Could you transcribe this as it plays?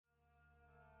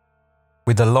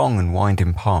With a long and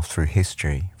winding path through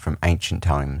history, from ancient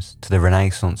times to the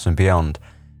Renaissance and beyond,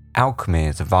 alchemy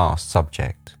is a vast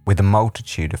subject with a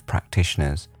multitude of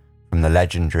practitioners, from the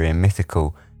legendary and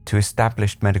mythical to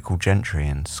established medical gentry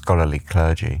and scholarly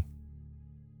clergy.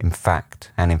 In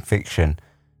fact, and in fiction,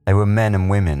 they were men and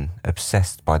women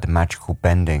obsessed by the magical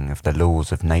bending of the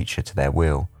laws of nature to their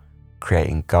will,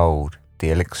 creating gold, the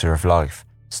elixir of life,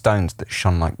 stones that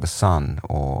shone like the sun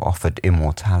or offered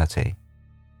immortality.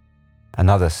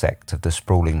 Another sect of the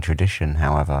sprawling tradition,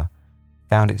 however,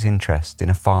 found its interest in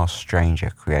a far stranger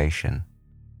creation,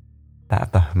 that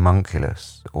of the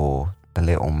homunculus, or the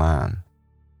little man.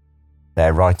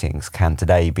 Their writings can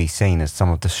today be seen as some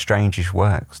of the strangest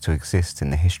works to exist in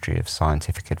the history of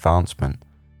scientific advancement,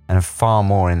 and are far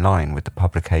more in line with the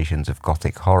publications of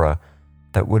Gothic horror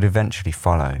that would eventually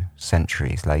follow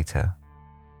centuries later.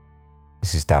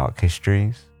 This is Dark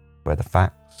Histories, where the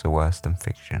facts are worse than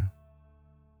fiction.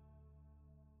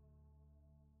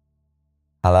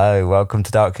 Hello, welcome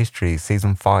to Dark Histories,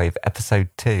 Season 5, Episode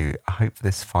 2. I hope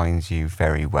this finds you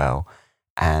very well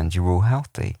and you're all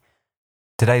healthy.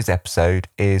 Today's episode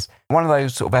is one of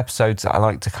those sort of episodes that I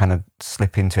like to kind of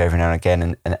slip into every now and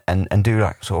again and do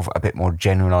like sort of a bit more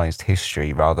generalised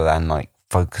history rather than like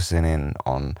focusing in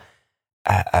on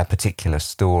a particular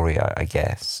story, I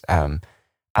guess.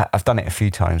 I've done it a few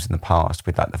times in the past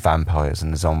with like the vampires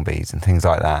and the zombies and things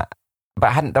like that. But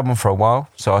I hadn't done one for a while,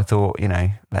 so I thought,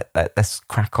 let's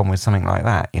crack on with something like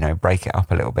that, break it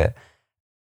up a little bit.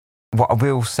 What I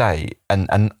will say,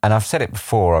 and I've said it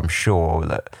before, I'm sure,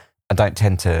 that I don't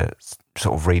tend to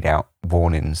sort of read out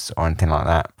warnings or anything like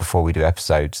that before we do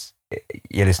episodes.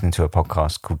 You're listening to a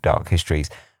podcast called Dark Histories.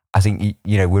 I think,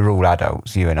 we're all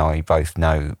adults. You and I both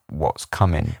know what's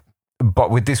coming.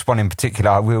 But with this one in particular,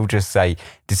 I will just say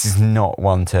this is not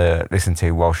one to listen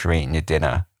to whilst you're eating your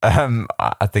dinner.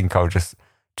 I think I'll just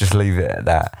leave it at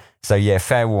that. So yeah,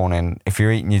 fair warning. If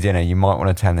you're eating your dinner, you might want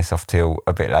to turn this off till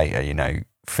a bit later,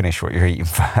 finish what you're eating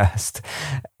first.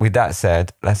 With that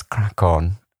said, let's crack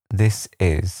on. This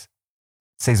is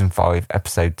Season 5,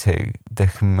 Episode 2, The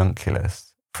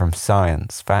Homunculus, from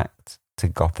science fact to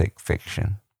Gothic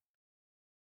fiction.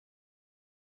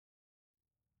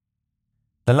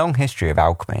 The long history of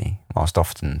alchemy, whilst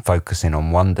often focusing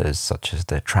on wonders such as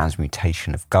the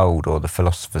transmutation of gold or the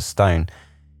philosopher's stone,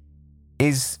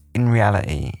 is in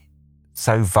reality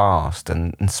so vast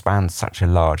and spans such a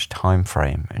large time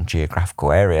frame and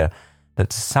geographical area that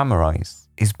to summarise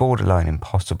is borderline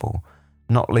impossible,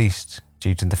 not least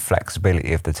due to the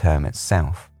flexibility of the term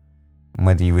itself, and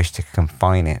whether you wish to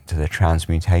confine it to the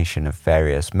transmutation of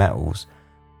various metals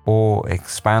or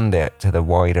expand it to the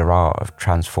wider art of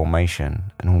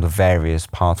transformation and all the various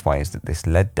pathways that this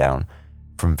led down,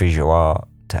 from visual art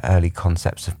to early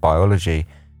concepts of biology,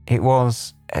 it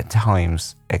was, at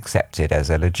times, accepted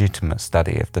as a legitimate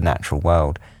study of the natural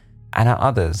world, and at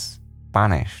others,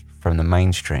 banished from the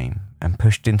mainstream and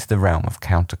pushed into the realm of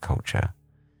counterculture,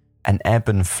 an ebb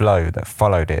and flow that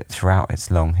followed it throughout its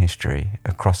long history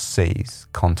across seas,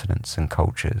 continents and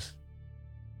cultures.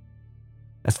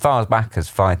 As far back as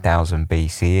 5000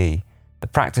 BCE, the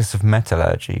practice of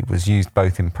metallurgy was used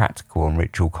both in practical and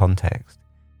ritual context,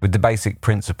 with the basic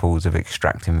principles of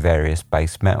extracting various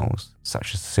base metals,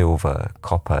 such as silver,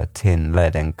 copper, tin,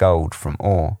 lead and gold from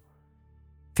ore.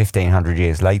 1500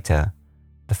 years later,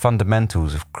 the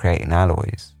fundamentals of creating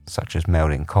alloys, such as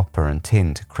melding copper and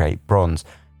tin to create bronze,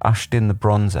 ushered in the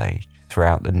Bronze Age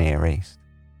throughout the Near East.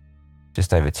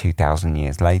 Just over 2000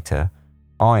 years later,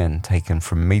 iron taken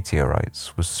from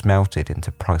meteorites was smelted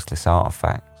into priceless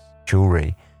artifacts,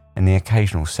 jewellery, and the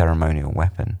occasional ceremonial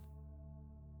weapon.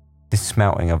 This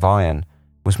smelting of iron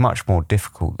was much more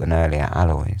difficult than earlier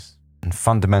alloys, and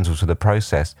fundamental to the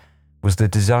process was the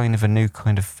design of a new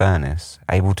kind of furnace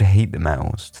able to heat the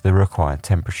metals to the required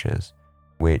temperatures,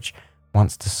 which,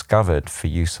 once discovered for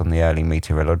use on the early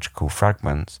meteorological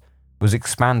fragments, was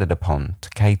expanded upon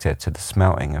to cater to the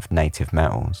smelting of native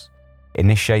metals,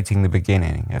 initiating the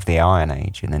beginning of the Iron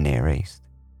Age in the Near East.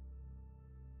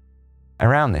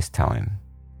 Around this time,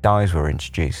 dyes were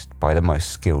introduced by the most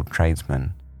skilled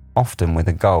tradesmen, often with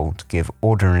a goal to give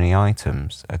ordinary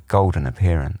items a golden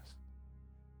appearance.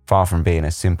 Far from being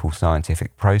a simple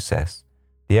scientific process,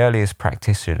 the earliest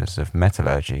practitioners of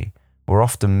metallurgy were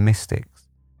often mystics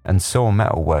and saw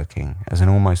metalworking as an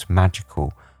almost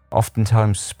magical,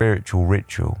 oftentimes spiritual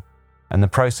ritual, and the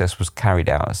process was carried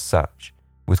out as such,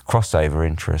 with crossover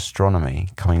into astronomy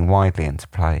coming widely into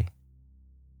play.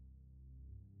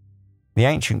 The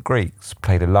ancient Greeks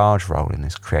played a large role in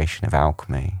this creation of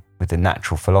alchemy, with the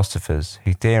natural philosophers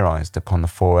who theorised upon the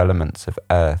four elements of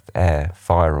earth, air,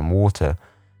 fire and water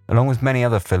along with many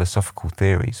other philosophical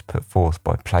theories put forth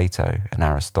by Plato and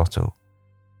Aristotle,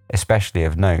 especially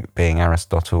of note being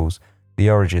Aristotle's The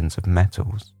Origins of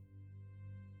Metals.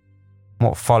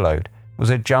 What followed was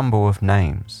a jumble of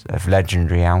names of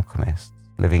legendary alchemists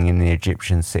living in the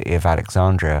Egyptian city of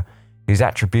Alexandria, whose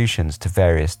attributions to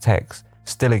various texts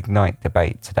still ignite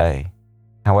debate today.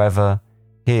 However,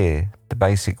 here the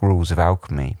basic rules of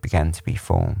alchemy began to be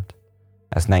formed,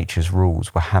 as nature's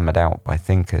rules were hammered out by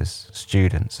thinkers,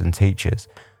 students and teachers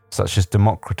such as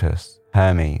Democritus,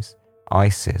 Hermes,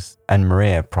 Isis and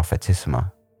Maria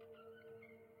Prophetissima.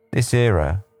 This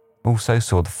era also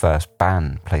saw the first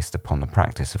ban placed upon the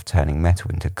practice of turning metal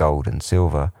into gold and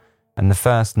silver, and the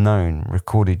first known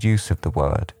recorded use of the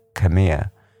word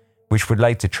chemia, which would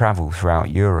later travel throughout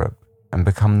Europe and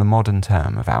become the modern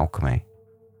term of alchemy.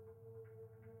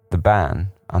 The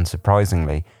ban,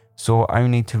 unsurprisingly, sought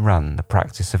only to run the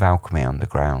practice of alchemy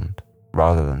underground,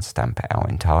 rather than stamp it out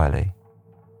entirely.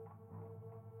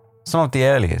 Some of the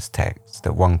earliest texts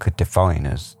that one could define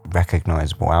as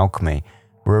recognisable alchemy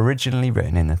were originally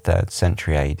written in the 3rd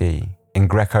century AD in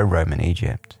Greco-Roman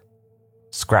Egypt.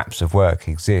 Scraps of work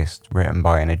exist written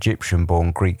by an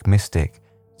Egyptian-born Greek mystic,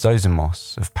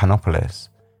 Zosimos of Panopolis,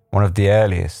 one of the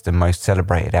earliest and most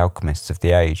celebrated alchemists of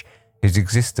the age, whose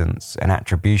existence and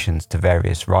attributions to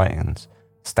various writings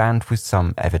stand with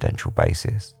some evidential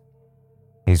basis.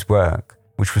 His work,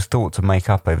 which was thought to make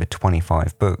up over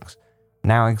 25 books,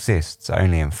 now exists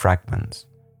only in fragments,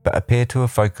 but appear to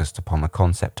have focused upon the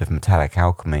concept of metallic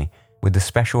alchemy with a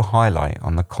special highlight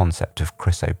on the concept of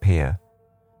chrysopoeia,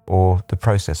 or the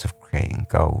process of creating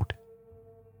gold.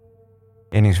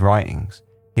 In his writings,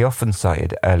 he often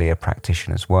cited earlier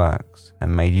practitioners' works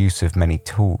and made use of many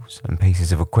tools and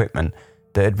pieces of equipment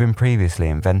that had been previously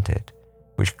invented,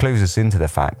 which clues us into the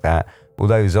fact that,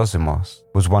 although Zosimos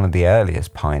was one of the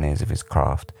earliest pioneers of his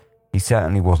craft, he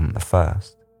certainly wasn't the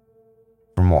first.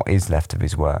 From what is left of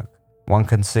his work, one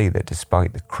can see that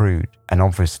despite the crude and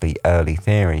obviously early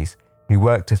theories, he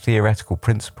worked to theoretical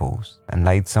principles and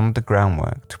laid some of the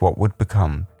groundwork to what would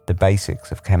become the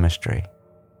basics of chemistry.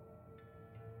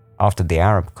 After the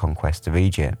Arab conquest of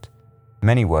Egypt,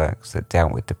 many works that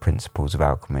dealt with the principles of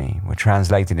alchemy were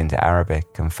translated into Arabic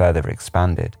and further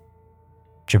expanded.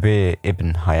 Jabir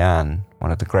ibn Hayyan,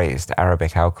 one of the greatest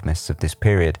Arabic alchemists of this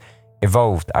period,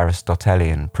 evolved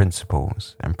Aristotelian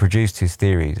principles and produced his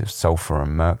theories of sulfur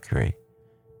and mercury.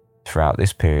 Throughout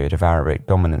this period of Arabic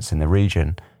dominance in the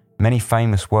region, many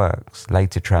famous works,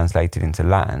 later translated into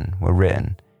Latin, were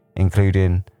written,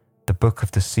 including the Book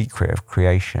of the Secret of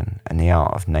Creation and the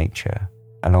Art of Nature,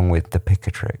 along with the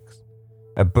Picatrix,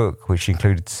 a book which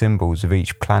included symbols of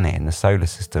each planet in the solar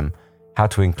system, how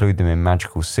to include them in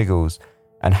magical sigils,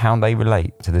 and how they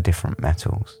relate to the different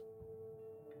metals.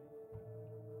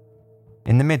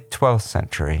 In the mid-12th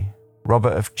century,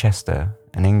 Robert of Chester,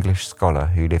 an English scholar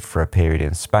who lived for a period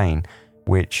in Spain,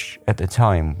 which at the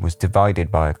time was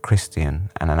divided by a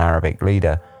Christian and an Arabic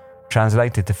leader,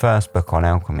 translated the first book on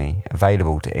alchemy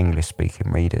available to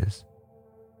English-speaking readers,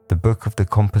 the Book of the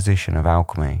Composition of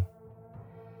Alchemy.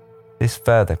 This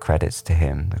further credits to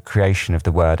him the creation of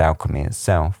the word alchemy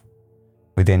itself.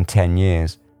 Within 10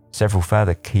 years, several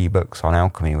further key books on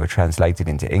alchemy were translated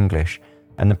into English,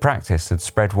 and the practice had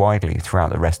spread widely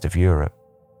throughout the rest of Europe.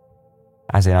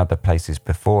 As in other places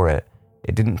before it,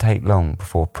 it didn't take long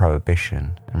before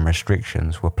prohibition and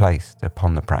restrictions were placed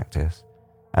upon the practice,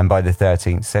 and by the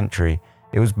 13th century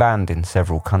it was banned in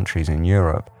several countries in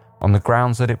Europe on the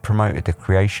grounds that it promoted the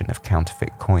creation of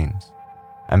counterfeit coins,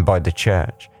 and by the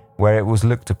Church, where it was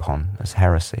looked upon as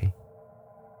heresy.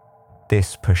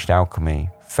 This pushed alchemy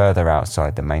further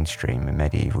outside the mainstream in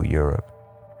medieval Europe,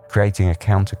 creating a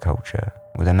counterculture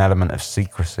with an element of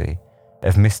secrecy,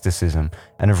 of mysticism,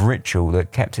 and of ritual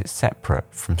that kept it separate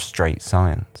from straight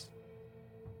science.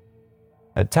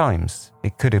 At times,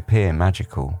 it could appear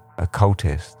magical,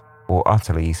 occultist, or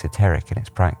utterly esoteric in its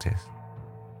practice.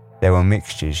 There were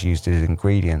mixtures used as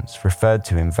ingredients referred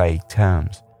to in vague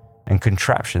terms, and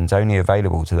contraptions only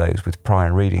available to those with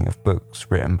prior reading of books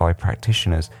written by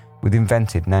practitioners with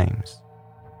invented names.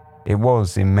 It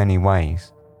was, in many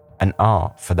ways, an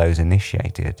art for those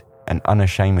initiated and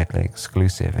unashamedly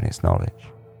exclusive in its knowledge.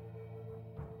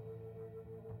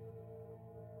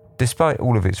 Despite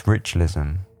all of its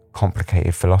ritualism,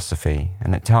 complicated philosophy,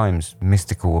 and at times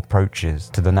mystical approaches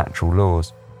to the natural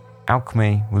laws,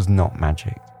 alchemy was not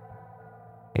magic.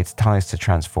 Its ties to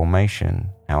transformation,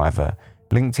 however,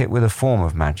 linked it with a form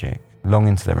of magic long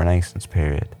into the Renaissance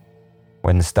period,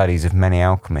 when the studies of many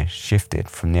alchemists shifted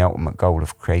from the ultimate goal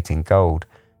of creating gold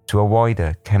to a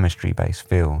wider chemistry-based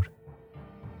field.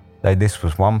 Though this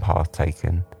was one path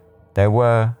taken, there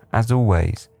were, as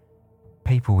always,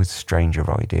 people with stranger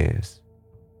ideas.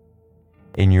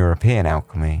 In European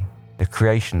alchemy, the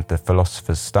creation of the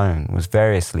Philosopher's Stone was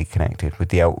variously connected with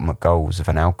the ultimate goals of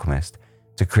an alchemist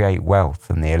to create wealth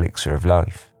and the elixir of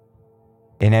life.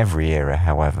 In every era,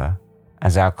 however,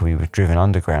 as alchemy was driven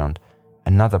underground,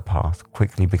 another path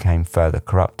quickly became further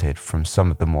corrupted from some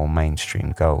of the more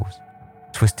mainstream goals,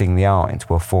 twisting the art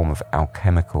into a form of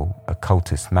alchemical,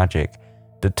 occultist magic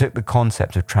that took the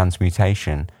concept of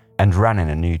transmutation and ran in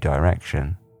a new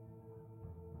direction.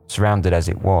 Surrounded as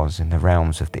it was in the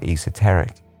realms of the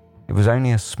esoteric, it was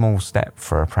only a small step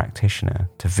for a practitioner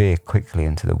to veer quickly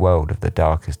into the world of the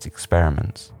darkest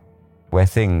experiments, where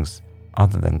things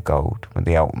other than gold were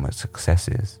the ultimate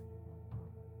successes.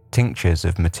 Tinctures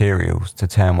of materials to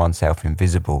turn oneself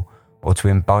invisible or to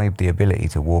imbibe the ability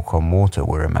to walk on water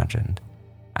were imagined,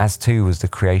 as too was the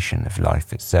creation of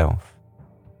life itself.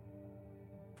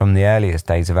 From the earliest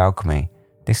days of alchemy,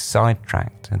 this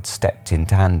sidetracked had stepped in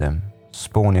tandem,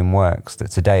 spawning works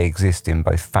that today exist in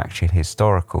both factual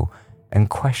historical and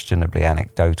questionably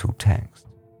anecdotal text.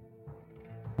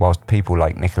 Whilst people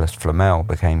like Nicholas Flamel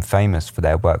became famous for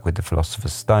their work with the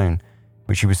Philosopher's Stone,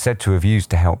 which he was said to have used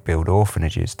to help build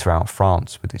orphanages throughout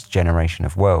France with its generation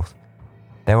of wealth,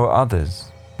 there were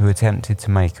others who attempted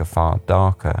to make a far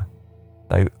darker,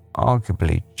 though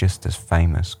arguably just as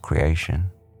famous, creation.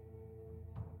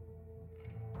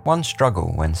 One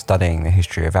struggle when studying the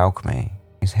history of alchemy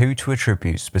is who to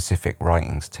attribute specific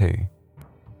writings to.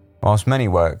 Whilst many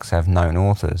works have known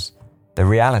authors, the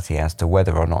reality as to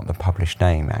whether or not the published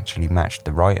name actually matched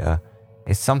the writer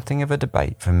is something of a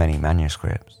debate for many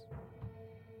manuscripts.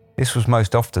 This was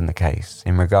most often the case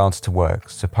in regards to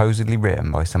works supposedly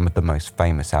written by some of the most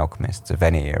famous alchemists of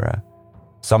any era,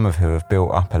 some of who have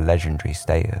built up a legendary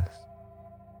status.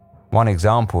 One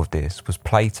example of this was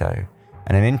Plato,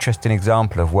 and an interesting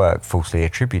example of work falsely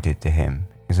attributed to him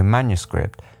is a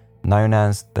manuscript known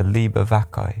as the Liber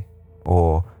Vacae,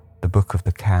 or the Book of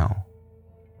the Cow.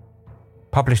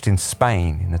 Published in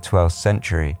Spain in the 12th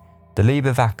century, the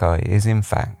Liber Vacae is in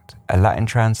fact a Latin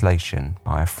translation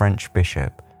by a French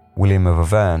bishop, William of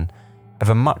Auvergne, of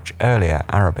a much earlier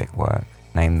Arabic work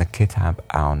named the Kitab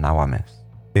al-Nawamis.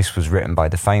 This was written by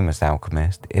the famous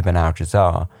alchemist Ibn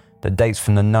al-Jazar that dates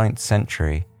from the 9th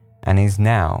century and is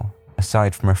now,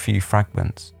 aside from a few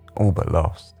fragments, all but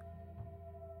lost.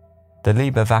 The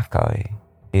Liber Vacae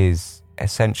is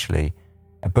essentially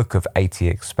a book of 80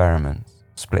 experiments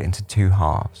split into two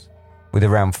halves, with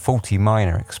around 40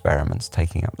 minor experiments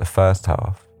taking up the first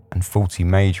half and 40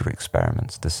 major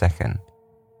experiments the second.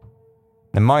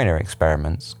 The minor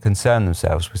experiments concern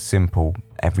themselves with simple,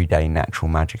 everyday natural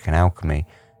magic and alchemy,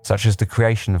 such as the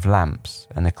creation of lamps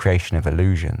and the creation of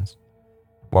illusions,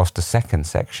 whilst the second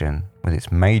section, with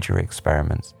its major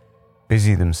experiments,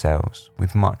 busy themselves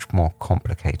with much more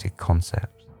complicated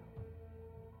concepts.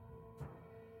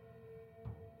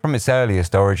 From its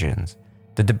earliest origins,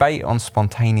 the debate on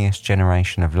spontaneous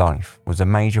generation of life was a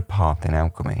major part in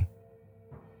alchemy.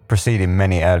 Preceding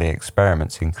many early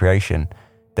experiments in creation,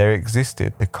 there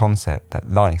existed the concept that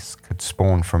lice could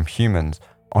spawn from humans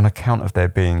on account of their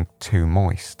being too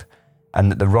moist,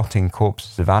 and that the rotting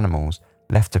corpses of animals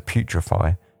left to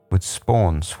putrefy would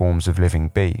spawn swarms of living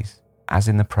bees, as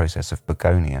in the process of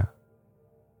begonia.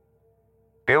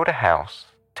 Build a house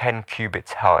 10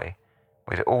 cubits high,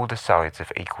 with all the sides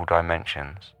of equal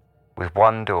dimensions, with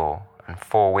 1 door and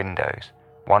 4 windows,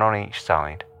 1 on each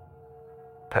side.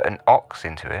 Put an ox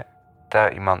into it,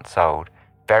 30 months old,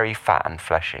 very fat and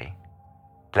fleshy.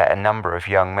 Let a number of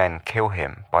young men kill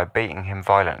him by beating him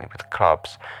violently with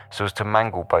clubs so as to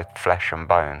mangle both flesh and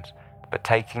bones, but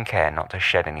taking care not to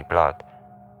shed any blood.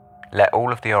 Let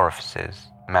all of the orifices,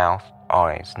 mouth,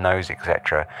 eyes, nose,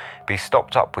 etc., be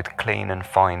stopped up with clean and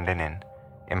fine linen,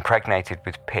 impregnated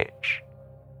with pitch.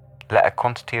 Let a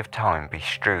quantity of thyme be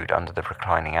strewed under the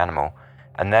reclining animal,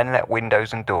 and then let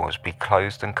windows and doors be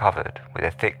closed and covered with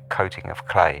a thick coating of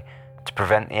clay to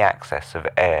prevent the access of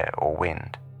air or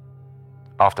wind.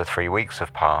 After 3 weeks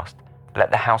have passed,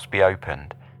 let the house be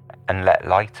opened, and let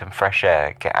light and fresh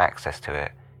air get access to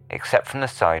it, except from the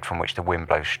side from which the wind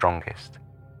blows strongest.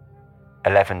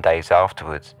 11 days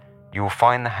afterwards, you will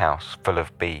find the house full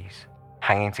of bees,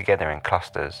 hanging together in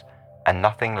clusters, and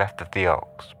nothing left of the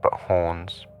ox but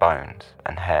horns, bones,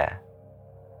 and hair.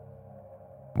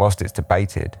 Whilst it's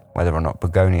debated whether or not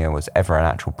begonia was ever an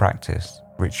actual practice,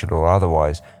 ritual or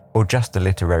otherwise, or just a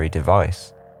literary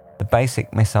device, the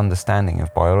basic misunderstanding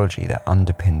of biology that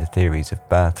underpinned the theories of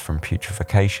birth from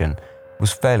putrefaction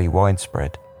was fairly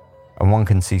widespread, and one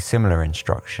can see similar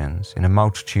instructions in a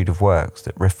multitude of works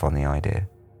that riff on the idea.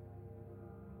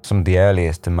 Some of the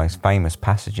earliest and most famous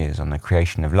passages on the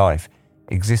creation of life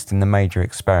exist in the major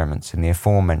experiments in the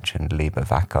aforementioned Liber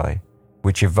Vaccae,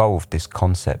 which evolved this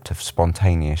concept of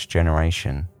spontaneous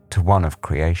generation to one of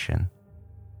creation.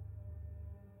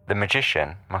 The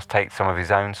magician must take some of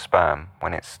his own sperm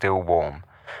when it's still warm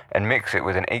and mix it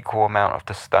with an equal amount of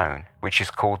the stone, which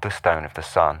is called the stone of the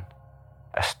sun,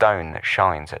 a stone that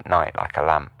shines at night like a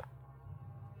lamp.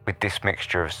 With this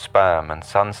mixture of sperm and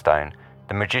sunstone,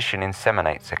 the magician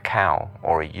inseminates a cow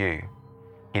or a ewe.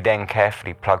 He then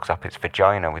carefully plugs up its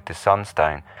vagina with the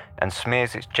sunstone and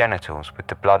smears its genitals with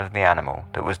the blood of the animal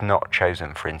that was not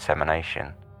chosen for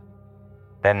insemination.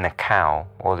 Then the cow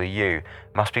or the ewe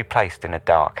must be placed in a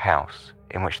dark house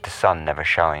in which the sun never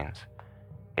shines.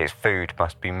 Its food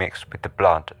must be mixed with the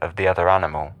blood of the other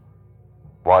animal.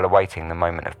 While awaiting the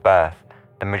moment of birth,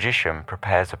 the magician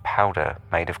prepares a powder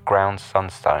made of ground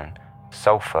sunstone,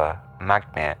 sulphur,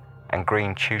 magnet, and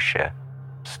green tusia,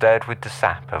 stirred with the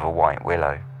sap of a white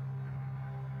willow.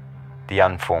 The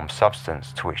unformed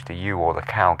substance to which the ewe or the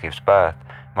cow gives birth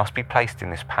must be placed in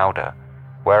this powder,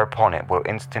 whereupon it will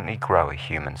instantly grow a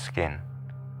human skin.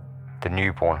 The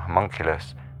newborn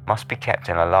homunculus must be kept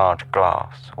in a large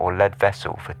glass or lead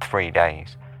vessel for 3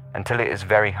 days until it is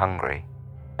very hungry.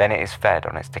 Then it is fed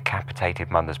on its decapitated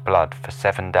mother's blood for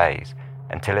 7 days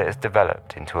until it has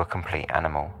developed into a complete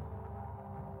animal.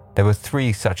 There were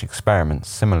 3 such experiments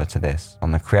similar to this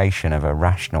on the creation of a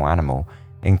rational animal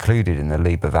included in the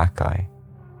Liber Vaccae,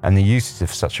 and the uses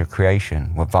of such a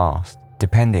creation were vast,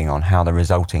 depending on how the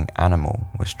resulting animal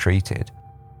was treated.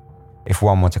 If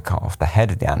one were to cut off the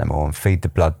head of the animal and feed the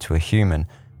blood to a human,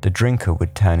 the drinker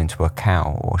would turn into a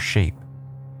cow or sheep.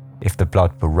 If the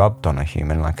blood were rubbed on a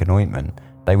human like an ointment,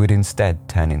 they would instead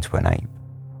turn into an ape.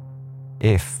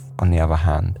 If, on the other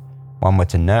hand, one were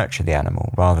to nurture the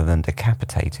animal rather than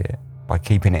decapitate it by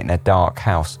keeping it in a dark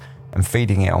house and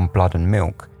feeding it on blood and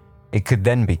milk, it could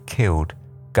then be killed,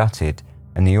 gutted,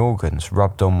 and the organs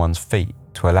rubbed on one's feet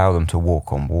to allow them to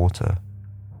walk on water.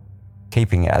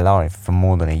 Keeping it alive for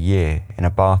more than a year in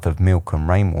a bath of milk and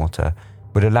rainwater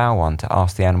would allow one to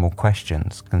ask the animal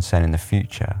questions concerning the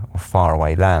future or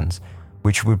faraway lands,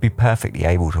 which would be perfectly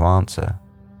able to answer.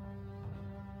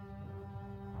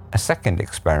 A second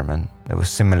experiment that was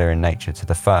similar in nature to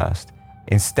the first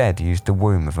instead used the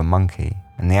womb of a monkey,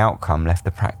 and the outcome left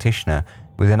the practitioner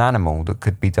with an animal that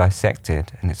could be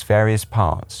dissected and its various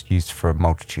parts used for a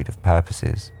multitude of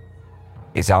purposes.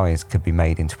 Its eyes could be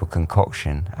made into a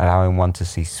concoction, allowing one to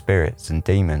see spirits and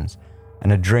demons,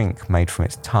 and a drink made from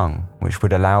its tongue, which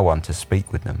would allow one to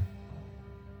speak with them.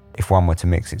 If one were to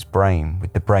mix its brain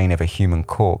with the brain of a human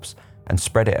corpse and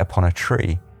spread it upon a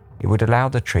tree, it would allow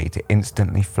the tree to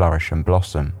instantly flourish and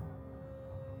blossom.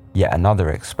 Yet another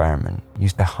experiment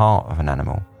used the heart of an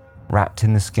animal, wrapped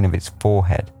in the skin of its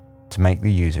forehead, to make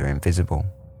the user invisible.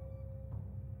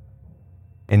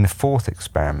 In the fourth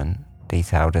experiment,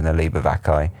 detailed in the Liber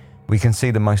Vaccae, we can see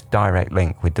the most direct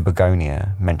link with the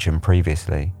begonia mentioned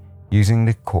previously, using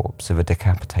the corpse of a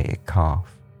decapitated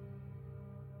calf.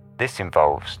 This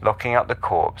involves locking up the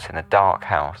corpse in a dark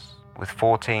house with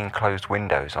 14 closed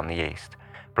windows on the east,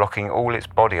 blocking all its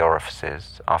body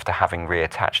orifices after having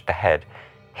reattached the head,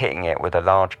 hitting it with a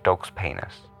large dog's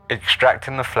penis,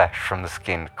 extracting the flesh from the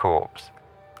skinned corpse,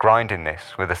 grinding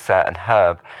this with a certain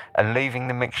herb, and leaving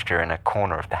the mixture in a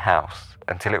corner of the house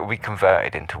until it will be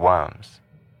converted into worms.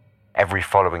 Every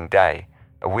following day,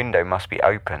 a window must be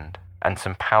opened and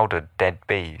some powdered dead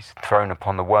bees thrown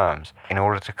upon the worms in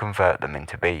order to convert them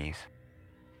into bees.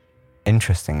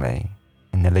 Interestingly,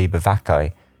 in the Liber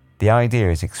Vaccae, the idea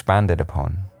is expanded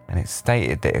upon, and it's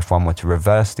stated that if one were to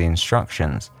reverse the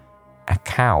instructions, a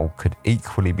cow could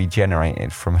equally be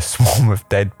generated from a swarm of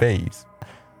dead bees.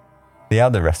 The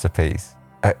other recipes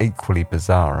are equally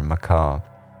bizarre and macabre,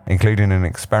 including an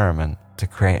experiment to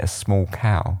create a small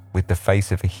cow with the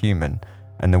face of a human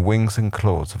and the wings and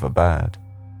claws of a bird.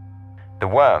 The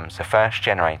worms are first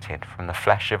generated from the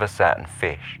flesh of a certain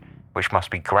fish, which must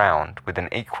be ground with an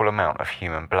equal amount of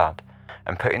human blood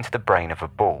and put into the brain of a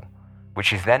bull,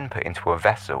 which is then put into a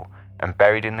vessel and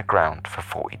buried in the ground for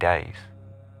 40 days.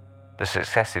 The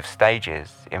successive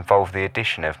stages involve the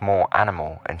addition of more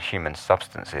animal and human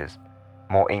substances,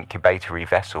 more incubatory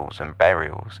vessels and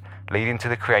burials, leading to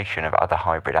the creation of other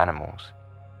hybrid animals.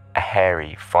 A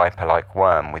hairy, viper-like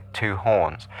worm with 2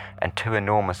 horns and 2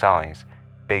 enormous eyes,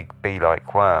 big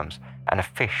bee-like worms, and a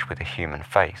fish with a human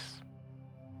face.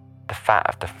 The fat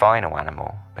of the final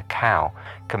animal, the cow,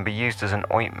 can be used as an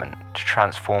ointment to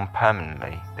transform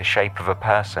permanently the shape of a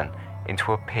person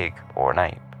into a pig or an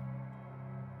ape.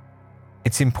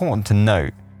 It's important to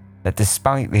note that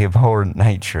despite the abhorrent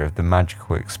nature of the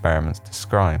magical experiments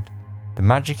described, the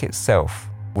magic itself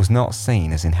was not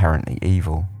seen as inherently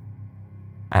evil.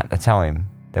 At the time,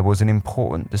 there was an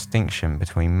important distinction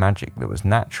between magic that was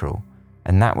natural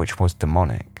and that which was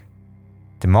demonic.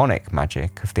 Demonic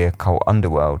magic of the occult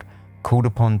underworld called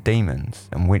upon demons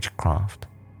and witchcraft,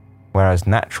 whereas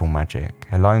natural magic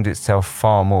aligned itself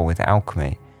far more with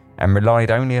alchemy and relied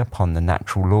only upon the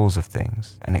natural laws of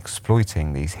things and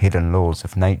exploiting these hidden laws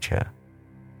of nature.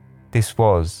 This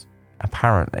was,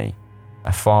 apparently,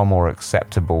 a far more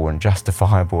acceptable and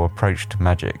justifiable approach to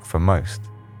magic for most,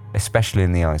 especially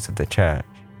in the eyes of the church.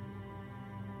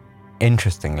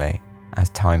 Interestingly, as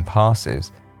time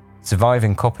passes,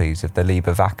 surviving copies of the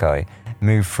Liber Vaccae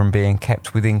move from being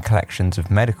kept within collections of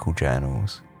medical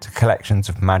journals to collections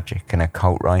of magic and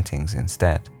occult writings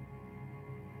instead.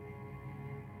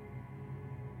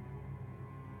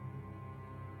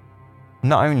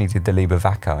 Not only did the Liber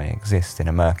Vaccae exist in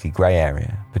a murky grey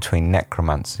area between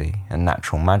necromancy and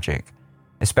natural magic,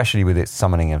 especially with its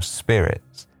summoning of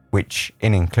spirits, which,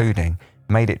 in including,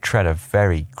 made it tread a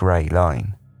very grey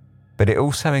line, but it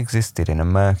also existed in a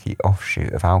murky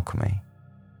offshoot of alchemy.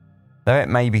 Though it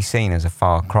may be seen as a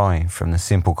far cry from the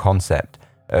simple concept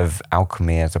of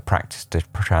alchemy as a practice to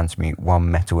transmute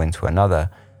one metal into another,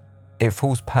 it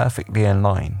falls perfectly in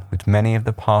line with many of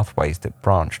the pathways that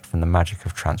branched from the magic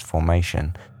of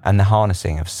transformation and the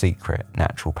harnessing of secret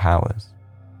natural powers.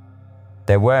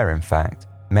 There were, in fact,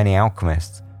 many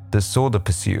alchemists that saw the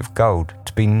pursuit of gold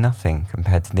to be nothing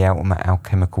compared to the ultimate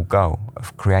alchemical goal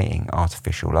of creating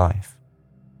artificial life.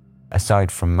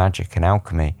 Aside from magic and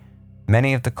alchemy,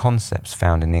 many of the concepts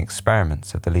found in the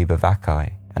experiments of the Liber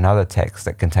Vaccae and other texts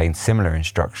that contain similar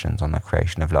instructions on the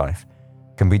creation of life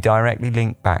can be directly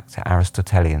linked back to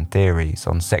Aristotelian theories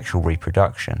on sexual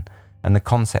reproduction and the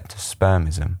concept of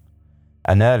spermism,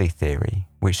 an early theory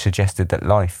which suggested that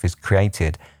life is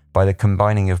created by the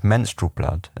combining of menstrual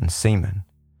blood and semen,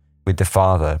 with the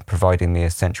father providing the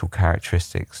essential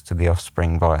characteristics to the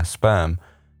offspring via sperm,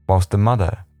 whilst the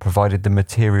mother provided the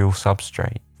material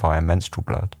substrate via menstrual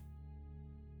blood.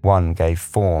 One gave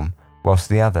form, whilst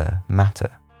the other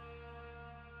matter.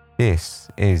 This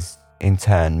is, in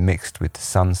turn, mixed with the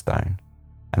sunstone,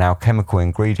 an alchemical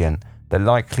ingredient that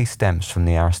likely stems from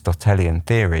the Aristotelian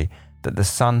theory that the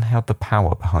sun held the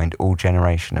power behind all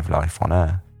generation of life on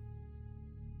Earth.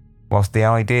 Whilst the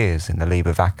ideas in the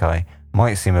Liber Vaccae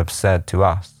might seem absurd to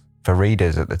us, for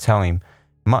readers at the time,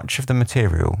 much of the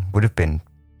material would have been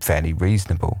fairly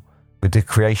reasonable, with the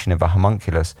creation of a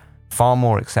homunculus far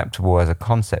more acceptable as a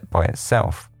concept by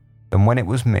itself than when it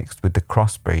was mixed with the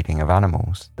crossbreeding of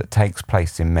animals that takes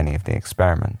place in many of the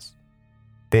experiments.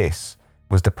 This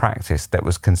was the practice that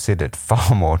was considered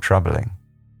far more troubling.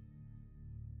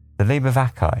 The Liber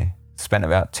Vaccae spent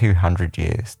about 200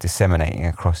 years disseminating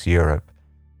across Europe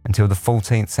until the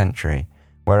 14th century,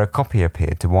 where a copy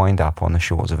appeared to wind up on the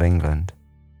shores of England.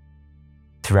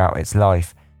 Throughout its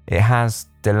life, it has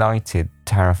delighted,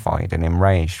 terrified and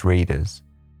enraged readers,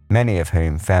 many of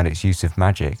whom found its use of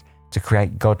magic to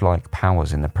create godlike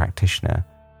powers in the practitioner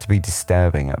to be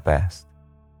disturbing at best.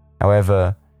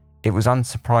 However, it was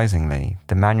unsurprisingly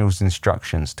the manual's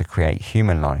instructions to create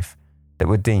human life that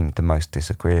were deemed the most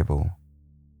disagreeable.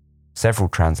 Several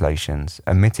translations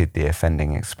omitted the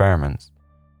offending experiments,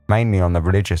 mainly on the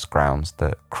religious grounds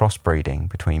that crossbreeding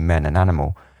between men and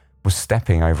animal was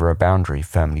stepping over a boundary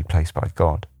firmly placed by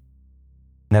God.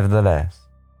 Nevertheless,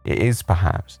 it is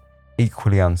perhaps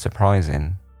equally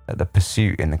unsurprising that the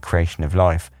pursuit in the creation of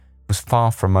life was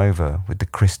far from over with the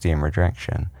Christian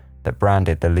rejection that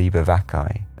branded the Liber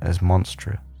Vaccae as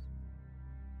monstrous.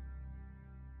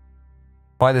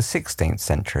 By the 16th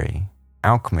century,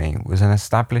 alchemy was an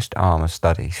established arm of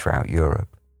study throughout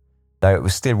Europe. Though it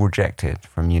was still rejected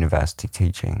from university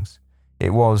teachings, it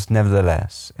was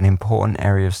nevertheless an important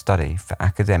area of study for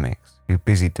academics who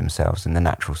busied themselves in the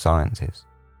natural sciences.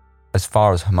 As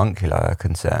far as homunculi are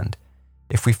concerned,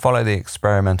 if we follow the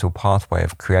experimental pathway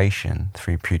of creation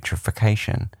through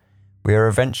putrefaction, we are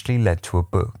eventually led to a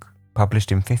book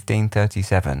published in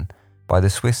 1537 by the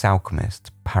Swiss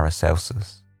alchemist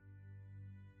Paracelsus.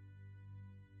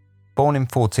 Born in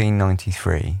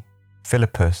 1493,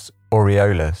 Philippus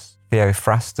Aureolus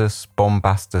Theophrastus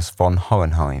Bombastus von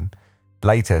Hohenheim,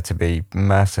 later to be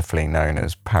mercifully known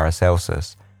as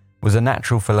Paracelsus, was a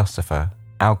natural philosopher,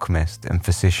 alchemist and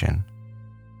physician.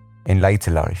 In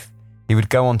later life, he would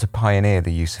go on to pioneer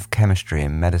the use of chemistry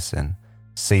in medicine,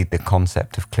 seed the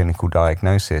concept of clinical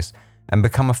diagnosis, and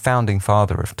become a founding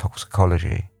father of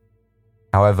toxicology.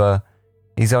 However,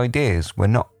 his ideas were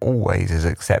not always as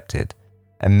accepted,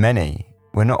 and many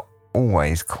were not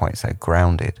always quite so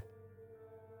grounded.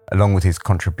 Along with his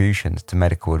contributions to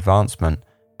medical advancement,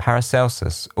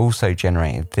 Paracelsus also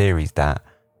generated theories that,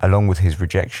 along with his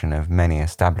rejection of many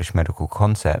established medical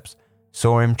concepts,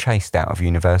 saw him chased out of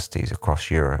universities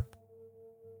across Europe.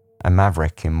 A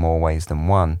maverick in more ways than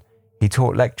one, he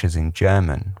taught lectures in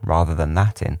German rather than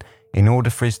Latin in order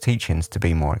for his teachings to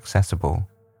be more accessible.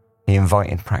 He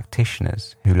invited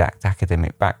practitioners who lacked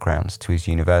academic backgrounds to his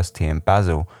university in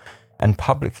Basel and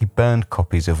publicly burned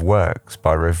copies of works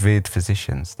by revered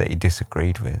physicians that he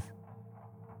disagreed with.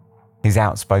 His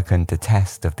outspoken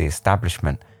detest of the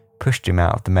establishment pushed him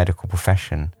out of the medical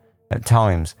profession, at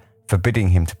times forbidding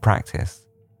him to practice,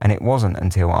 and it wasn't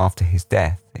until after his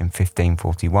death in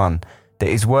 1541 that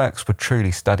his works were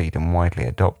truly studied and widely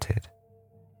adopted.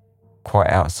 Quite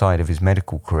outside of his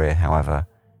medical career, however,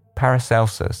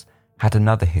 Paracelsus had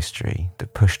another history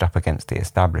that pushed up against the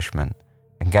establishment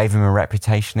and gave him a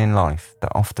reputation in life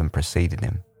that often preceded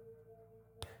him.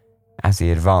 As he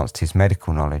advanced his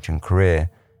medical knowledge and career,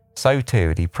 so too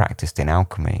had he practiced in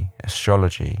alchemy,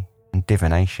 astrology, and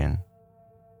divination.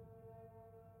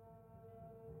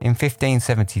 In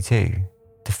 1572,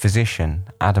 the physician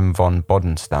Adam von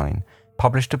Bodenstein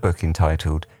published a book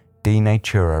entitled De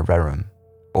Natura Rerum,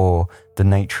 or The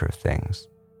Nature of Things,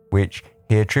 which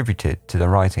he attributed to the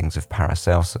writings of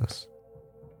Paracelsus.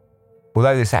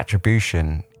 Although this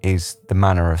attribution is the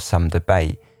matter of some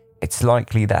debate, it's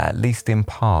likely that at least in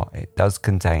part it does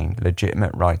contain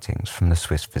legitimate writings from the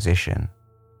Swiss physician.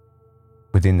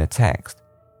 Within the text,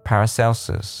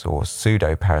 Paracelsus, or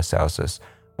pseudo-Paracelsus,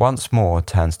 once more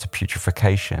turns to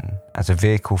putrefaction as a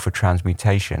vehicle for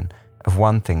transmutation of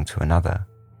one thing to another,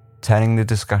 turning the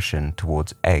discussion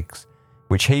towards eggs,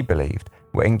 which he believed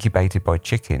were incubated by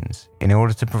chickens in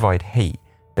order to provide heat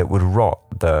that would rot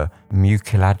the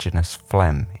mucilaginous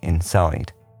phlegm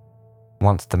inside.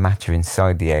 Once the matter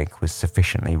inside the egg was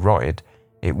sufficiently rotted,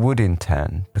 it would in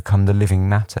turn become the living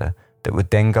matter that would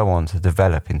then go on to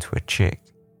develop into a chick.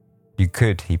 You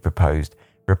could, he proposed,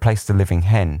 replace the living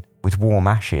hen with warm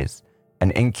ashes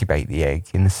and incubate the egg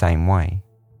in the same way.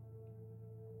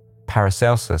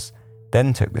 Paracelsus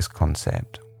then took this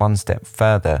concept one step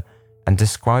further and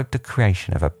described the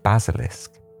creation of a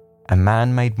basilisk, a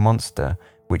man-made monster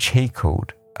which he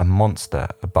called a monster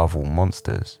above all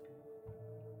monsters.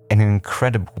 In an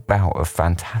incredible bout of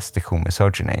fantastical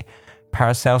misogyny,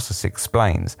 Paracelsus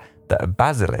explains that a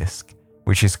basilisk,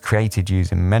 which is created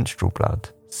using menstrual blood,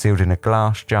 sealed in a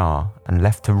glass jar and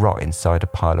left to rot inside a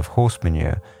pile of horse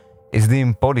manure, is the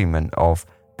embodiment of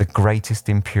the greatest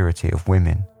impurity of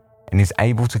women, and is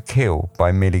able to kill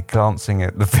by merely glancing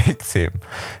at the victim,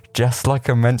 just like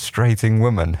a menstruating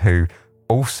woman who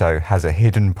also has a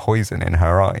hidden poison in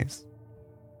her eyes.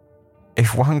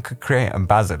 If one could create a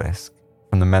basilisk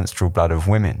from the menstrual blood of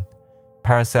women,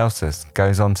 Paracelsus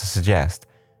goes on to suggest,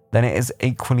 then it is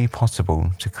equally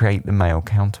possible to create the male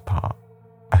counterpart,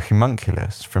 a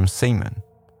homunculus from semen.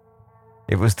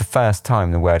 It was the first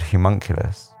time the word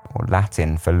homunculus, or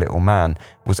Latin for little man,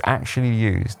 was actually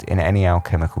used in any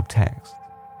alchemical text.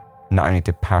 Not only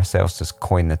did Paracelsus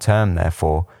coin the term,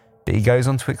 therefore, but he goes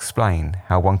on to explain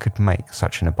how one could make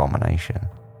such an abomination.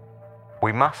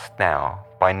 We must now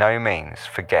by no means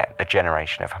forget the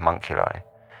generation of homunculi,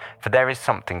 for there is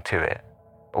something to it,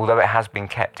 although it has been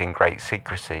kept in great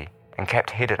secrecy and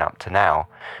kept hidden up to now,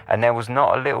 and there was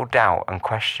not a little doubt and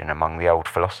question among the old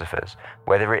philosophers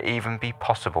whether it even be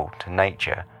possible to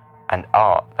nature and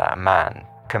art that a man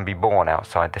can be born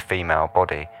outside the female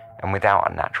body and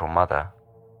without a natural mother.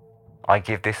 I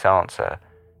give this answer,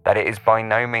 that it is by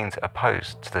no means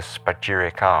opposed to the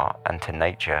spagyric art and to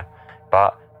nature,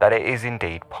 but that it is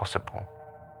indeed possible.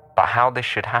 But how this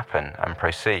should happen and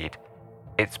proceed,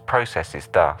 its process is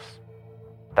thus: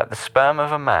 that the sperm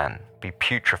of a man be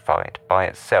putrefied by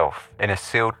itself in a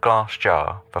sealed glass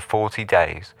jar for 40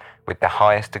 days with the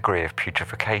highest degree of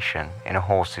putrefaction in a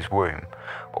horse's womb,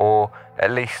 or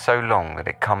at least so long that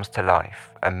it comes to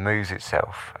life and moves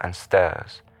itself and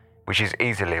stirs, which is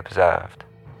easily observed.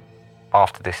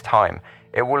 After this time,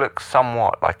 it will look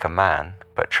somewhat like a man,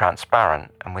 but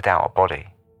transparent and without a body.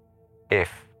 If,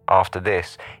 after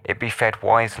this, it be fed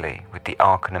wisely with the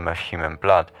arcanum of human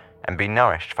blood, and be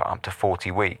nourished for up to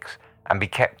 40 weeks, and be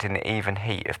kept in the even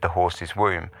heat of the horse's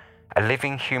womb, a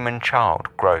living human child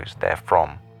grows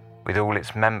therefrom, with all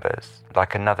its members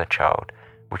like another child,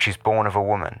 which is born of a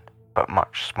woman, but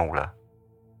much smaller.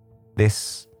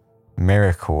 This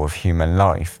miracle of human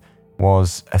life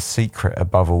was a secret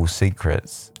above all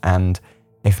secrets, and,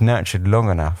 if nurtured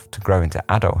long enough to grow into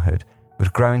adulthood,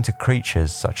 would grow into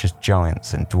creatures such as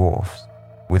giants and dwarfs,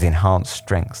 with enhanced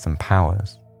strengths and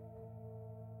powers.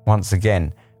 Once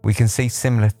again, we can see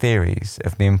similar theories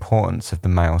of the importance of the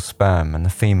male sperm and the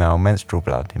female menstrual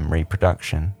blood in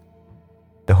reproduction.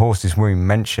 the horse's womb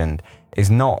mentioned is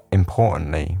not,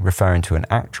 importantly, referring to an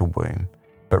actual womb,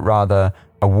 but rather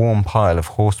a warm pile of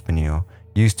horse manure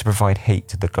used to provide heat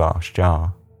to the glass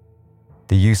jar.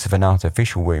 The use of an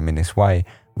artificial womb in this way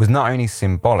was not only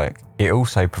symbolic, it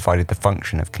also provided the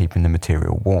function of keeping the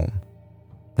material warm.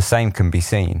 The same can be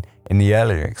seen in the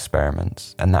earlier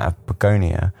experiments and that of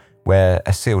Begonia, where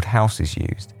a sealed house is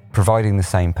used, providing the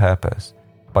same purpose,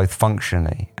 both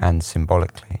functionally and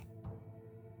symbolically.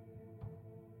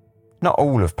 Not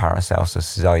all of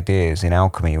Paracelsus's ideas in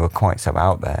alchemy were quite so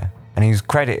out there, and he was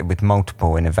credited with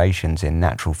multiple innovations in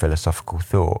natural philosophical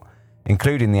thought,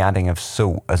 including the adding of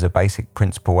salt as a basic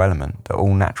principal element that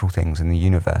all natural things in the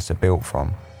universe are built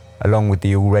from, along with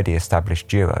the already established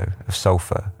duo of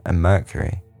sulfur and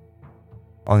mercury.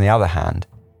 On the other hand,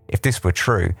 if this were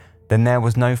true, then there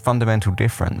was no fundamental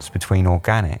difference between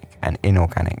organic and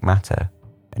inorganic matter,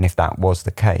 and if that was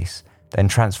the case, then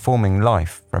transforming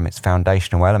life from its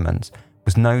foundational elements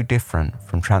was no different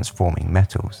from transforming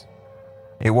metals.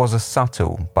 It was a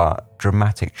subtle but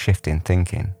dramatic shift in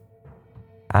thinking.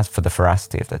 As for the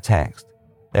veracity of the text,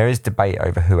 there is debate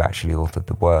over who actually authored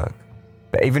the work,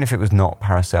 but even if it was not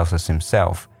Paracelsus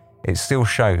himself, it still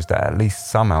shows that at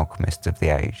least some alchemists of the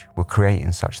age were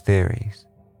creating such theories.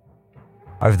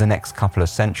 Over the next couple of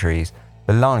centuries,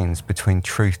 the lines between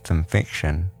truth and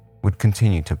fiction would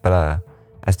continue to blur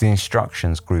as the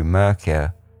instructions grew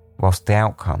murkier, whilst the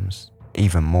outcomes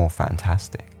even more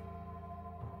fantastic.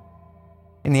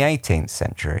 In the 18th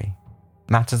century,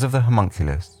 matters of the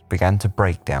homunculus began to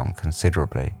break down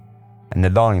considerably, and the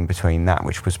line between that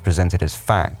which was presented as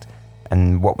fact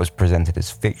and what was presented as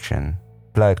fiction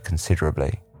blurred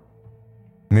considerably.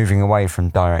 Moving away from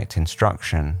direct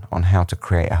instruction on how to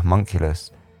create a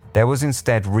homunculus, there was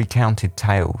instead recounted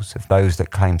tales of those that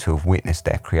claimed to have witnessed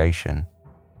their creation.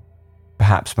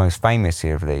 Perhaps most famous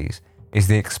of these is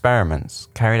the experiments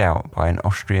carried out by an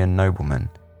Austrian nobleman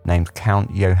named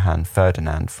Count Johann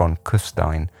Ferdinand von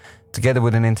Kufstein, together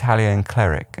with an Italian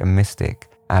cleric and mystic,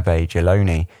 Abbe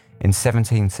Geloni, in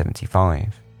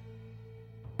 1775.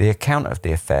 The account of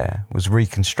the affair was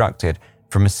reconstructed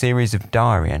from a series of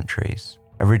diary entries,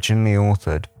 originally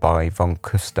authored by von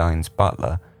Kufstein's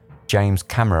butler, James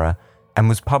Kammerer, and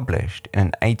was published in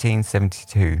an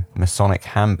 1872 Masonic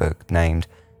handbook named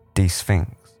Die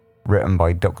Sphinx, written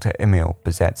by Dr. Emil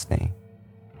Bezetsny.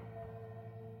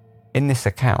 In this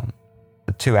account,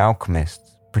 the two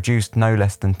alchemists produced no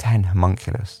less than 10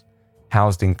 homunculus,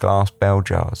 housed in glass bell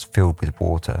jars filled with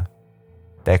water.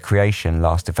 Their creation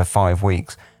lasted for 5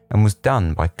 weeks and was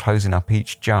done by closing up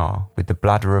each jar with the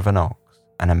bladder of an ox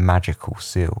and a magical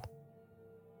seal.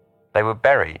 They were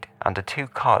buried under 2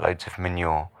 cartloads of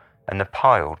manure and the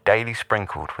pile daily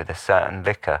sprinkled with a certain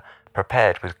liquor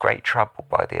prepared with great trouble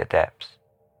by the adepts.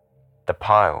 The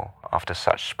pile, after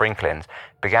such sprinklings,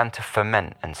 began to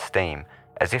ferment and steam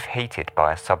as if heated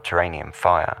by a subterranean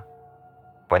fire.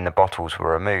 When the bottles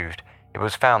were removed, it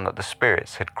was found that the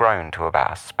spirits had grown to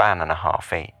about a span and a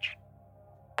half each.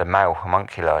 The male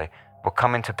homunculi were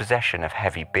come into possession of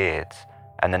heavy beards,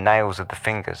 and the nails of the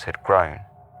fingers had grown.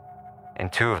 In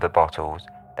 2 of the bottles,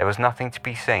 there was nothing to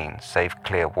be seen save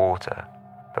clear water,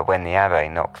 but when the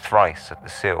Abbé knocked thrice at the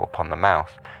seal upon the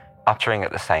mouth, uttering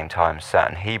at the same time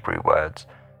certain Hebrew words,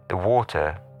 the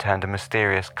water turned a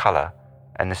mysterious colour,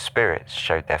 and the spirits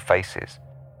showed their faces,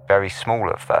 very small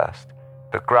at first,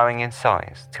 but growing in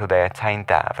size till they attained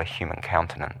that of a human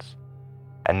countenance.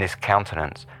 And this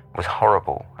countenance was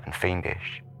horrible and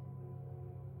fiendish.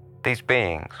 These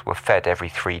beings were fed every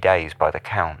 3 days by the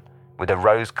Count with a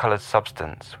rose-coloured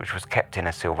substance which was kept in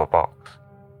a silver box.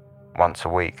 Once a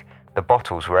week, the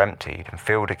bottles were emptied and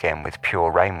filled again with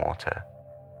pure rainwater.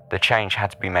 The change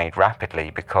had to be made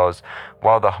rapidly because,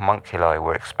 while the homunculi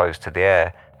were exposed to the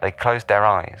air, they closed their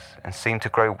eyes and seemed to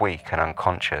grow weak and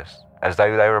unconscious, as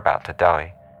though they were about to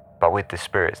die. But with the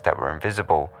spirits that were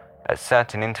invisible, at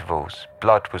certain intervals,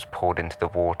 blood was poured into the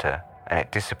water, and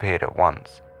it disappeared at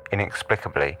once,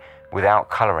 inexplicably, without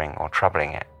colouring or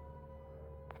troubling it.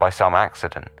 By some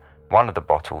accident, one of the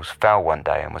bottles fell one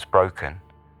day and was broken.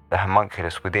 The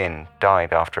homunculus within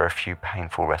died after a few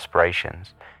painful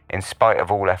respirations, in spite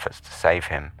of all efforts to save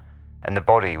him, and the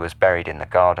body was buried in the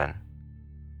garden.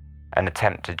 An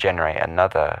attempt to generate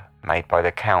another, made by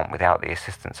the Count without the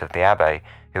assistance of the Abbé,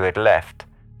 who had left,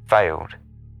 failed.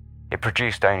 It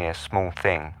produced only a small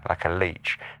thing, like a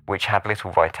leech, which had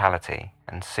little vitality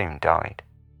and soon died.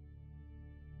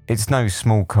 It's no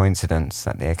small coincidence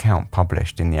that the account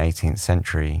published in the 18th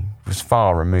century was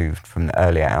far removed from the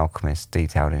earlier alchemists'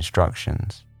 detailed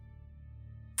instructions.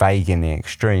 Vague in the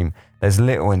extreme, there's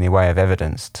little in the way of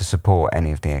evidence to support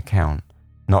any of the account,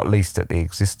 not least that the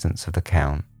existence of the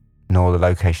Count, nor the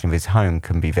location of his home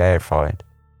can be verified.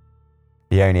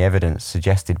 The only evidence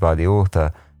suggested by the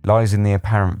author lies in the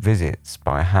apparent visits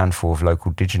by a handful of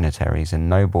local dignitaries and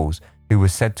nobles who were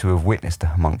said to have witnessed the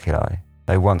homunculi,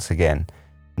 though once again,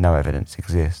 no evidence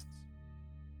exists.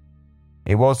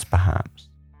 It was, perhaps,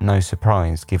 no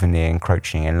surprise given the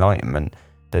encroaching Enlightenment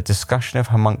that discussion of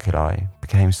homunculi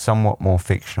became somewhat more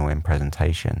fictional in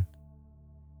presentation.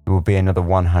 It will be another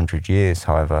 100 years,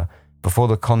 however, before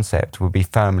the concept will be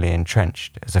firmly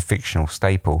entrenched as a fictional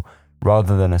staple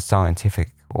rather than a scientific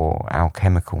or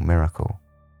alchemical miracle.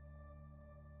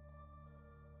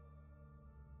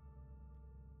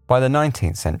 By the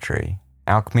 19th century,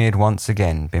 alchemy had once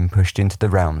again been pushed into the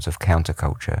realms of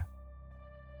counterculture.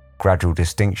 Gradual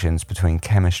distinctions between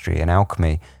chemistry and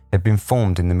alchemy had been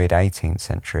formed in the mid-18th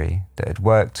century that had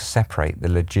worked to separate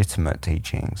the legitimate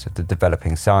teachings of the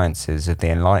developing sciences of the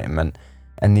Enlightenment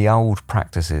and the old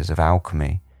practices of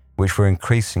alchemy, which were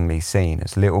increasingly seen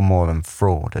as little more than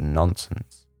fraud and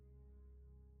nonsense.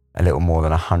 A little more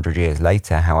than 100 years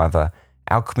later, however,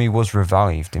 alchemy was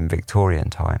revived in Victorian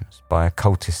times by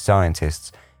occultist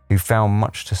scientists who found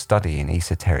much to study in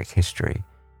esoteric history,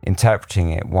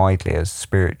 interpreting it widely as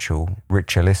spiritual,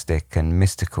 ritualistic and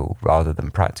mystical rather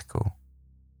than practical.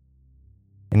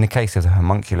 In the case of the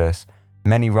homunculus,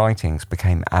 many writings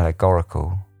became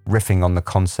allegorical, riffing on the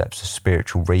concepts of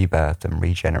spiritual rebirth and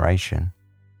regeneration.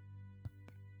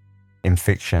 In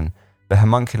fiction, the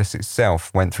homunculus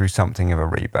itself went through something of a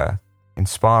rebirth,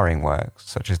 inspiring works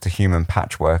such as the human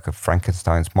patchwork of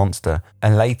Frankenstein's monster,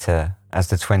 and later, as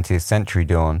the 20th century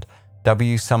dawned,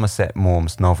 W. Somerset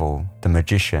Maugham's novel, The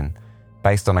Magician,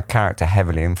 based on a character